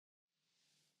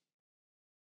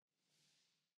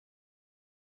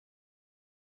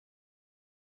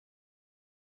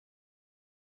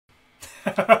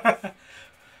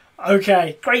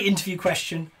Okay, great interview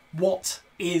question. What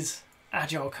is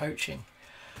Agile coaching?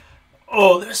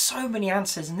 Oh, there are so many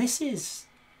answers, and this is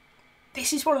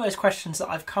one of those questions that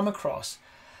I've come across,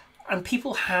 and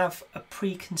people have a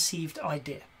preconceived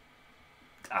idea.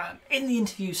 In the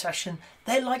interview session,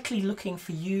 they're likely looking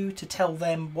for you to tell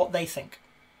them what they think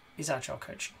is Agile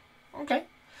coaching. Okay.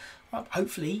 Well,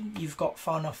 hopefully you've got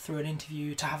far enough through an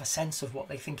interview to have a sense of what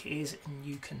they think it is, and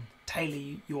you can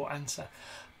tailor your answer.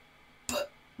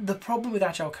 But the problem with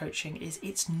Agile coaching is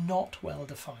it's not well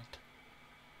defined.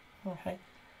 Okay.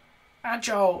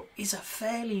 Agile is a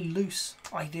fairly loose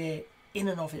idea in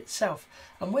and of itself,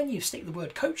 and when you stick the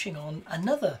word coaching on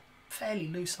another fairly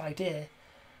loose idea,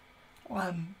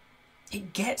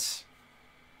 it gets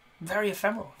very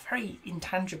ephemeral, very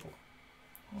intangible.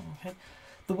 Okay.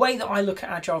 The way that I look at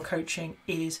Agile coaching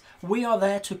is we are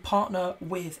there to partner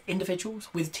with individuals,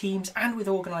 with teams, and with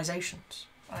organisations.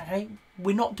 Okay?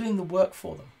 We're not doing the work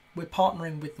for them. We're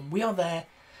partnering with them. We are there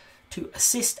to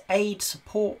assist, aid,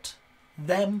 support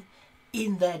them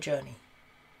in their journey.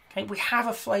 Okay? We have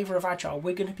a flavour of Agile.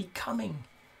 We're going to be coming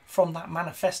from that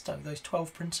manifesto, those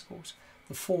 12 principles,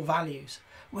 the 4 values.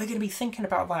 We're going to be thinking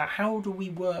about that. How do we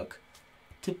work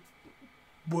to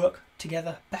work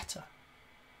together better?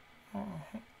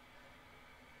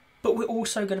 But we're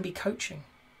also going to be coaching.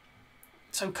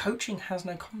 So coaching has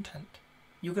no content.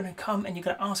 You're going to come and you're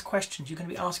going to ask questions. You're going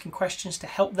to be asking questions to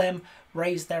help them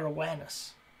raise their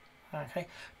awareness. Okay?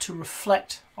 To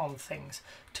reflect on things,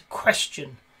 to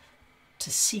question,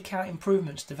 to seek out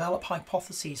improvements, develop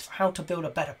hypotheses for how to build a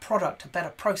better product, a better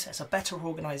process, a better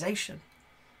organisation.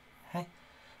 Okay?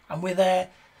 And we're there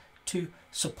to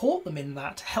support them in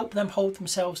that, to help them hold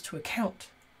themselves to account,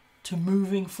 to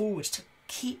moving forwards, to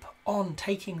keep on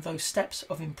taking those steps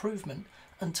of improvement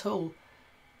until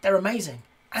they're amazing,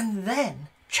 and then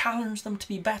challenge them to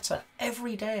be better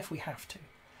every day if we have to.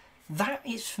 That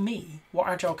is, for me, what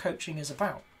Agile coaching is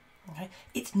about. Okay?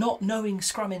 It's not knowing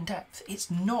Scrum in depth. It's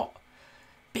not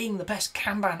being the best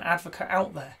Kanban advocate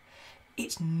out there.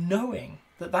 It's knowing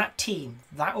that that team,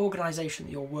 that organisation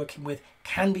that you're working with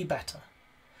can be better,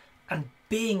 and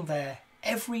being there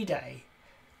every day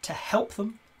to help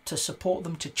them, to support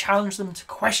them, to challenge them, to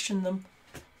question them,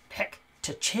 heck,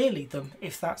 to cheerlead them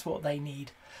if that's what they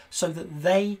need, so that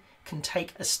they can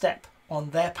take a step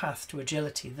on their path to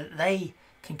agility, that they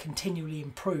can continually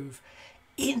improve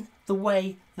in the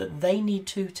way that they need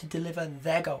to deliver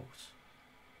their goals.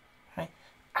 Okay?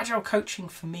 Agile coaching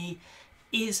for me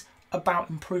is about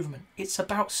improvement. It's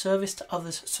about service to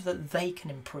others so that they can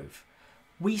improve.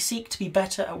 We seek to be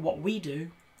better at what we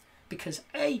do because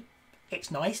A,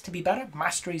 it's nice to be better.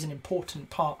 Mastery is an important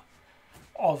part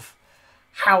of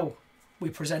how we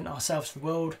present ourselves to the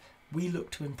world. We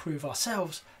look to improve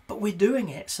ourselves, but we're doing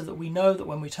it so that we know that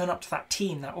when we turn up to that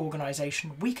team, that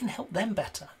organisation, we can help them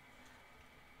better.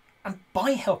 And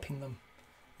by helping them,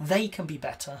 they can be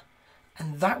better.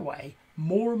 And that way,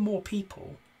 more and more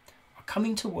people are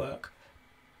coming to work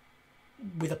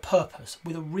with a purpose,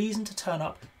 with a reason to turn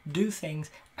up, do things,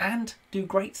 and do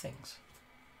great things.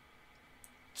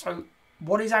 So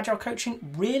what is Agile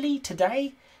coaching? Really,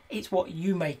 today, it's what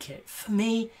you make it. For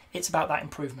me, it's about that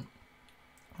improvement.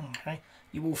 Okay,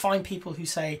 you will find people who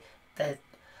say they're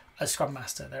a Scrum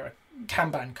Master, they're a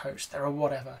Kanban coach, they're a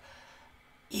whatever.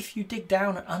 If you dig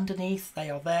down and underneath, they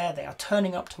are there, they are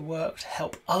turning up to work to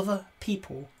help other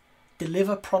people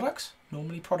deliver products,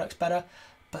 normally products better,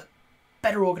 but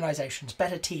better organisations,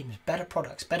 better teams, better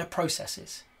products, better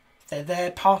processes. They're there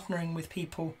partnering with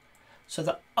people so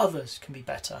that others can be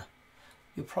better.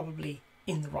 You're probably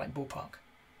in the right ballpark.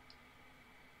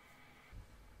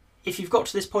 If you've got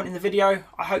to this point in the video,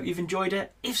 I hope you've enjoyed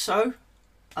it. If so,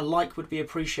 a like would be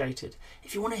appreciated.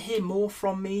 If you want to hear more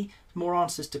from me, more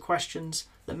answers to questions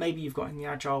that maybe you've got in the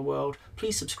Agile world,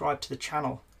 please subscribe to the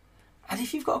channel. And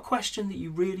if you've got a question that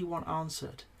you really want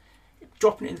answered,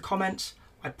 drop it in the comments.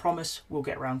 I promise we'll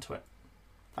get around to it.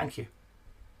 Thank you.